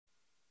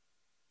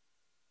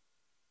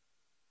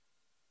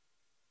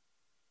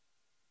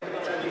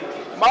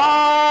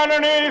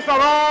माननीय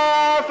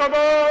सभासद,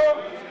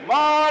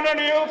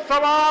 माननीय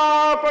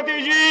सभापति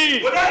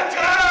जी,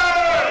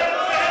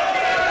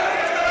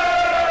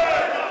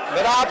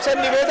 मेरा आपसे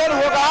निवेदन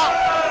होगा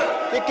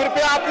कि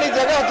कृपया अपनी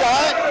जगह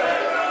जाए,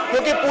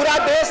 क्योंकि पूरा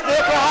देश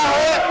देख रहा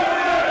है।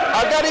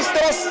 अगर इस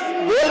तरह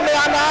गोल में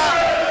आना,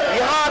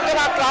 यहाँ आकर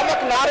आक्रामक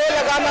नारे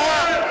लगाना,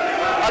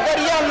 अगर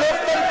यह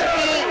लोकतंत्र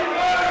की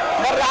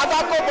मर्यादा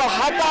को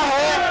बढ़ाता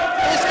है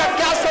तो इसका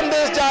क्या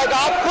संदेश जाएगा?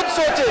 आप खुद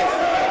सोचें।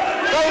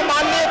 कल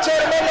माननीय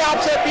चेयरमैन ने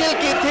आपसे अपील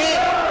की थी,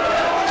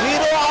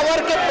 0 आवर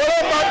के बड़े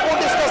महत्वपूर्ण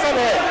डिस्कशन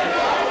है।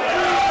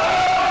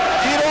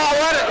 0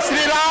 आवर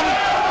श्री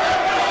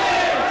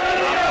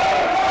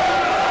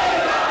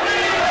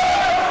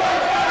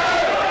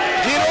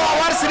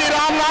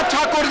रामनाथ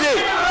ठाकुर जी।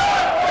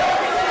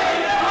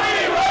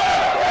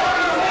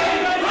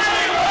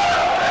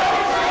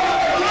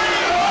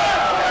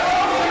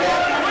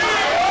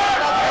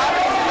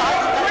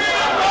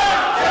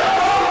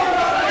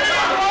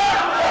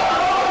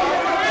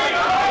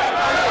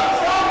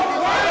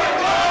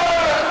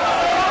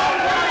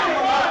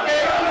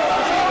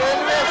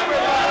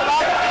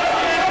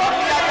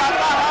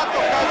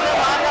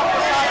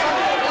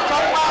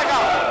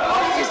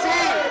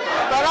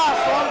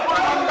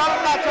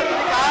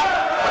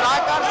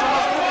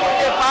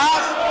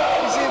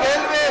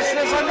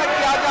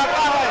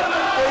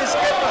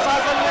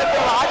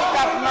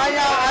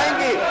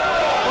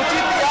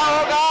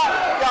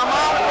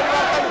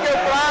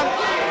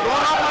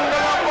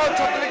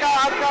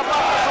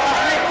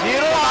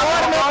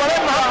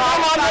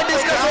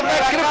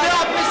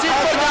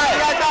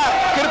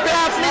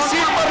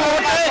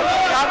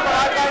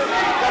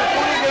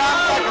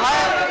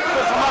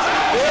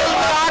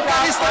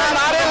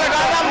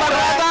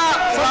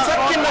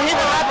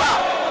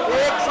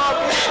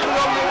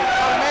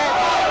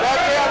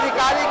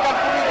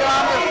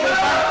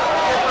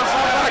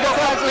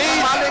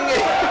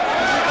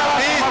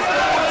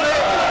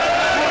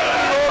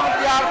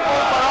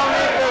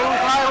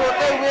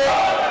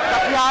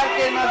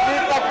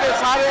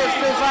 सारे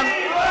स्टेशन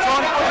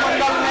सोनपुर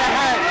मंडल में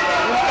हैं,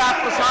 उनका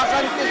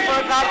प्रशासन किस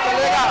प्रकार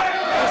चलेगा,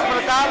 इस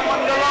प्रकार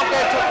मंडलों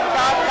के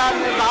क्षेत्रकार का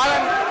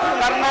निर्धारण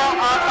करना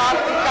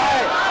अतार्किक है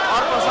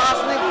और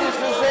प्रशासनिक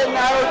दृष्टि से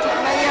न्यायोचित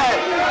नहीं है।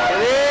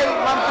 रेल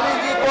मंत्री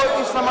जी को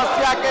इस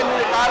समस्या के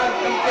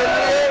निराकरण के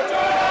लिए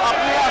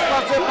अपने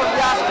स्तर से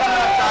प्रयास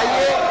करना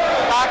चाहिए,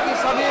 ताकि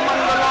सभी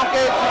मंडलों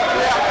के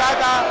क्षेत्रकार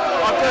का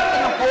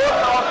औचित्य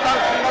पूर्ण और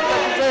तर्कसंगत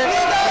से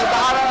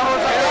निर्धारण हो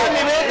सके।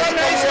 निवेदन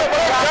है, इसके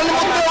जन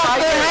मुद्दे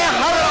आते हैं,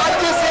 हर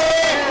राज्य से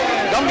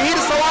गंभीर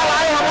सवाल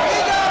आए। हम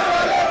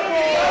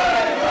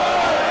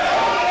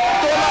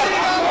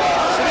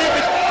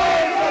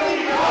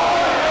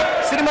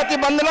Shrimati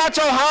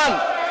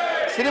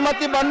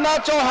Vandana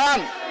Chauhan,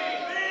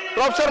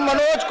 professor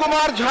Manoj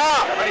Kumar Jha,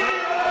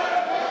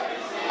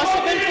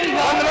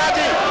 Vandana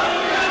ji,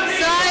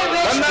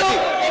 Vandana ji.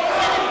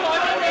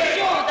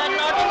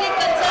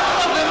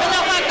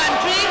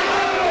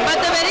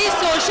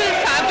 Social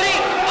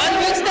fabric on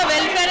which the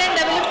welfare and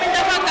development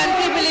of our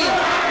country believes.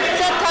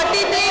 So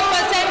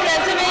 33%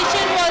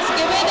 reservation was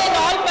given in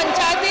all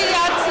Panchayati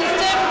Raj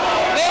system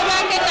way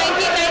back in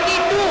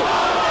 1992.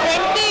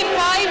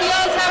 25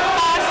 years have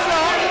passed,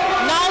 sir.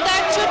 Now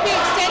that should be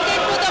extended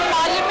to the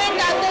parliament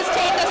and the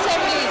state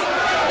assemblies.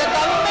 The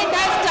government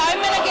has time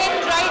and again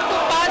tried to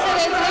pass a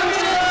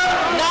resolution.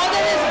 Now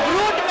there is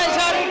brute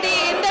majority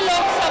in the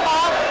Lok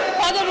Sabha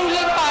for the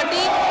ruling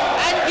party,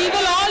 and we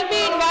will all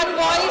be in one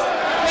voice.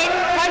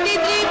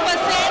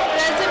 33%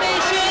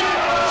 reservation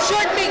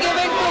should be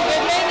given to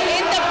women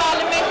in the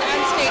parliament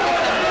and state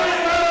assembly.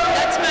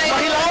 That's my.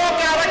 महिलाओं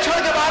के आरक्षण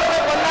के बारे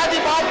में वंदना जी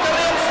बात कर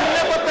रहे हैं,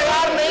 सुनने को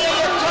तैयार नहीं है। ये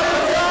अच्छा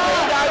संदेश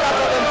नहीं जाएगा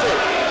सदन से।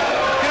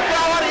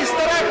 कृपया और इस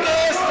तरह के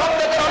शब्द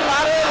अगर हम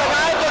नारे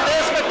लगाए तो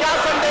देश में क्या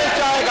संदेश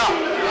जाएगा?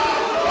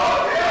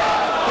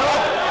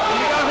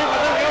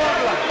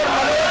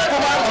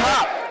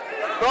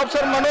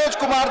 Professor Manoj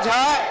Kumar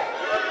Jha,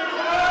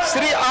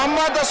 Shri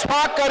Ahmad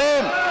Ashfaq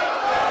Karim,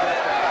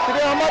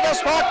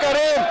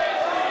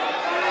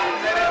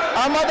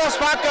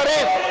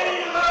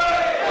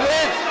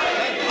 please,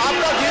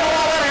 आपका 0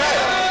 आवर है,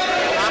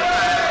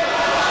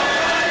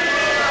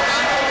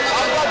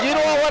 आपका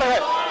 0 आवर है।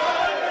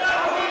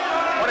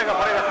 पड़ेगा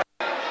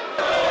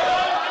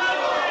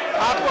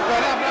आपको कह रहे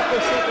हैं अपना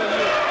क्वेश्चन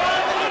करिए।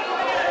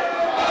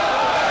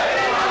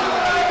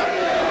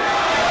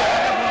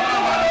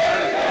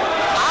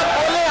 आप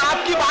बोले,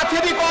 आपकी बात ही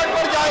रिकॉर्ड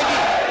पर जाएगी।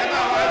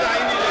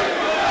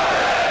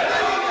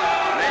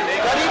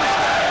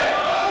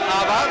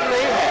 आवाज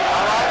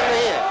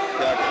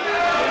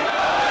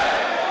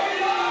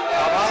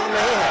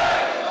नहीं है,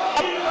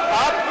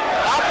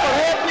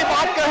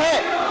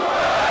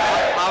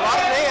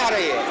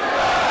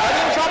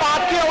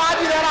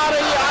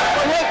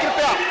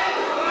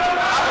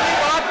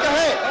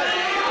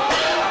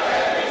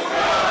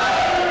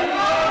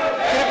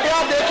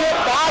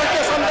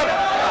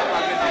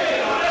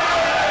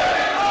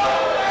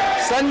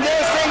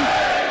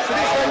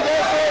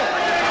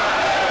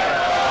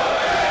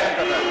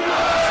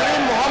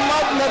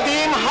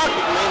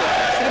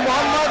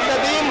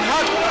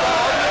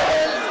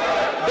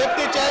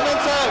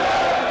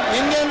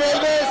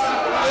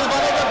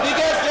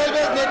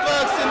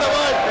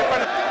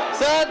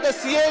 the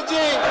CAG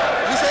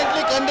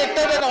recently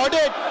conducted an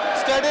audit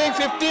studying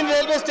 15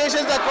 railway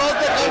stations across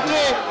the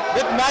country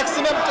with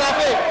maximum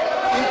traffic,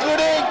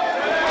 including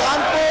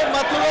Kanpur,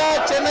 Mathura,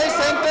 Chennai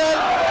Central,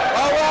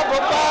 Howrah,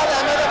 Bhopal,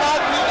 Ahmedabad,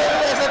 New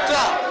Delhi, etc.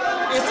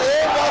 Its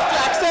aim was to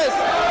assess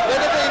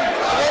whether the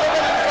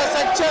available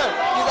infrastructure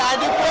is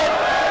adequate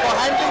for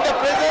handling the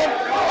present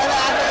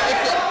and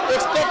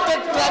expected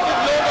traffic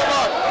load or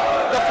not.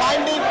 The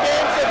finding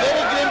paints a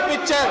very grim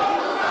picture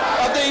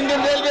of the Indian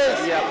Railways.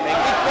 It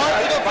points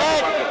to the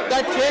fact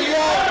that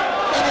failure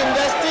in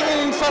investing in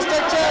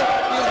infrastructure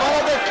is one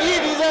of the key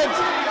reasons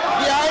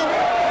behind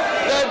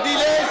the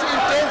delays in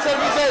train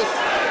services.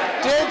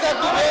 Trains have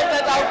to wait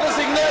at outer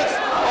signals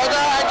or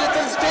the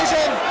adjacent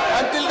station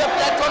until the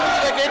platform is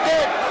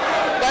vacated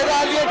by the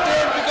earlier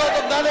train because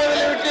of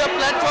non-availability of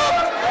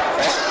platforms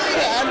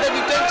and the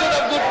detention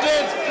of good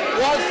trains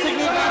was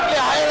significantly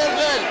higher as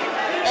well.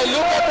 A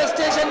look at the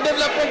station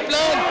development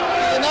plan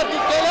is enough to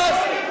tell us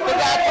that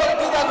the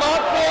authorities are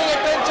not paying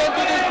attention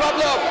to this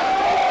problem.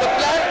 The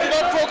plan do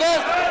not focus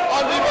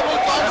on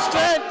removing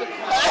constraints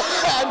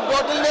and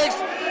bottlenecks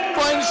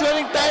for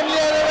ensuring timely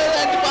arrival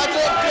and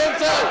departure of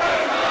trains.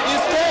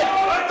 Instead,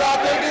 the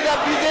authorities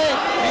are busy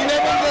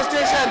renaming the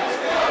stations.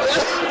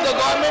 The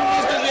government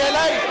needs to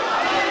realize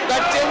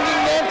that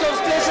changing names of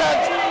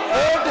stations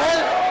won't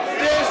help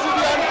trains to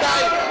be on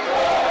time.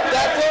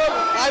 Therefore,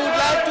 I would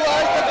like to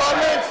urge the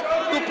governments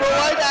to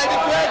provide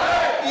adequate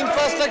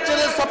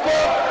infrastructural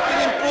support in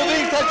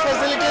improving such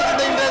facilities in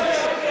the Indian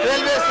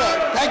Railways.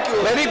 Thank you.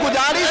 मेरी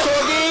गुजारिश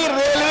होगी,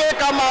 railway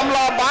का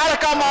मामला, बाढ़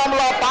का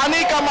मामला,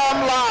 पानी का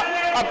मामला,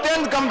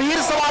 अत्यंत गंभीर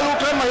सवाल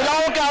उठ रहे,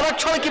 महिलाओं के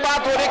आरक्षण की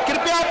बात हो रही,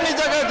 कृपया अपनी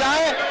जगह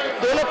जाएं,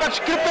 दोनों पक्ष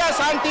कृपया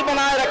शांति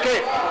बनाए रखें।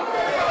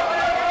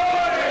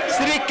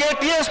 श्री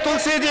केटीएस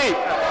तुलसी जी,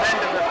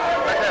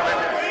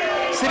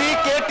 श्री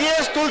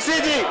केटीएस तुलसी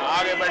जी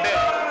आगे बैठे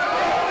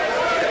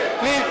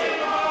प्लीज,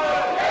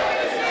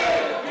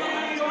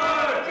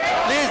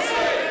 प्लीज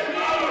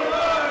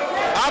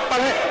आप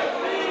पढ़ें,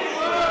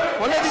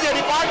 होने दीजिए।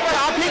 रिकॉर्ड पर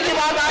आप ही की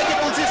बात आएगी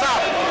तुलसी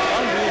साहब,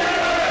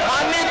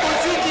 माननीय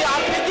तुलसी जी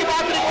आप ही की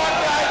बात रिकॉर्ड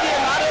पर आएगी,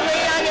 हमारे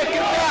नहीं आएंगे,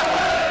 कृपया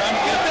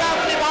कृपया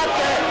अपनी बात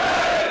कहें।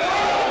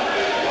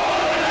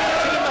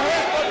 श्री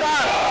महेश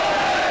पोद्दार,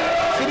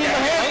 श्री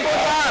महेश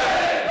पोद्दार,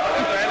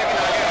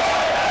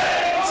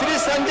 श्री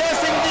संजय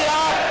सिंह जी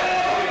आप,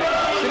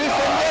 श्री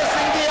संजय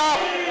सिंह जी आप,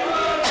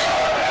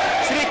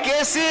 श्री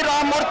केसी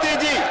राममूर्ति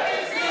जी,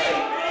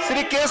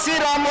 श्री केसी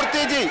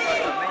राममूर्ति जी,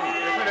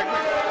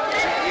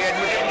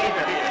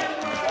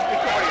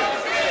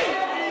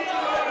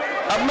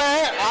 अब मैं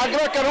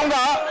आग्रह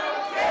करूंगा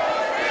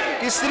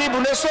कि श्री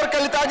भुवनेश्वर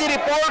कलिता जी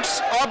reports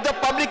of the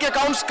public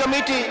accounts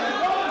committee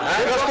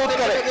प्रस्तुत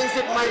करें।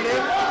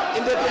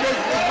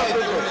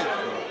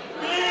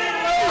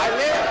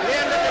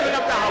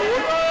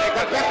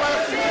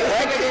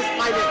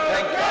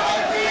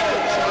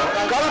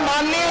 कल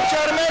माननीय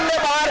चेयरमैन ने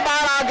बार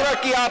बार आग्रह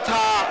किया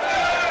था,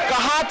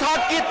 कहा था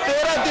कि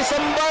 13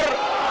 दिसंबर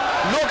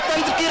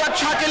लोकतंत्र की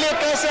रक्षा के लिए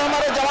कैसे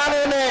हमारे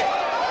जवानों ने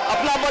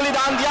अपना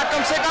बलिदान दिया,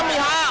 कम से कम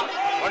यहाँ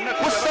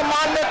उस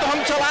सम्मान में तो हम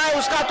चलाएं,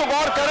 उसका तो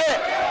गौर करें।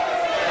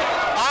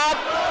 आप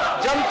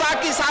जनता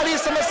की सारी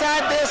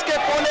समस्याएं देश के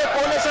कोने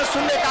कोने से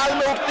शून्यकाल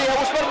में उठती है,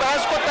 उस पर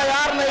बहस को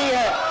तैयार नहीं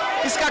है,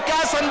 इसका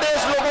क्या संदेश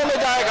लोगों में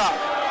जाएगा?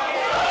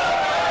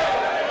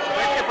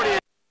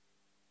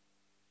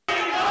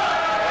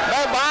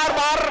 मैं बार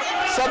बार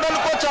सदन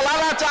को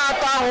चलाना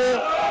चाहता हूं,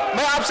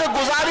 मैं आपसे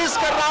गुजारिश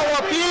कर रहा हूं,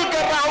 अपील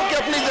कर रहा हूं कि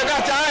अपनी जगह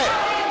जाएं,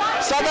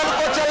 सदन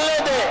को चलने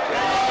दें।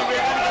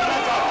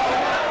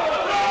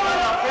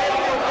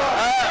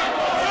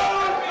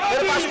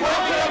 मेरे पास कोई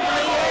विकल्प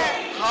नहीं है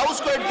हाउस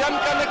को एडजर्न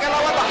करने के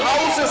अलावा। The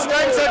house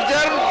stands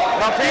adjourn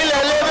till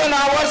 11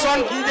 hours on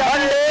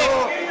Monday,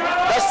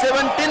 the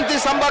 17th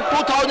December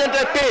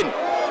 2018.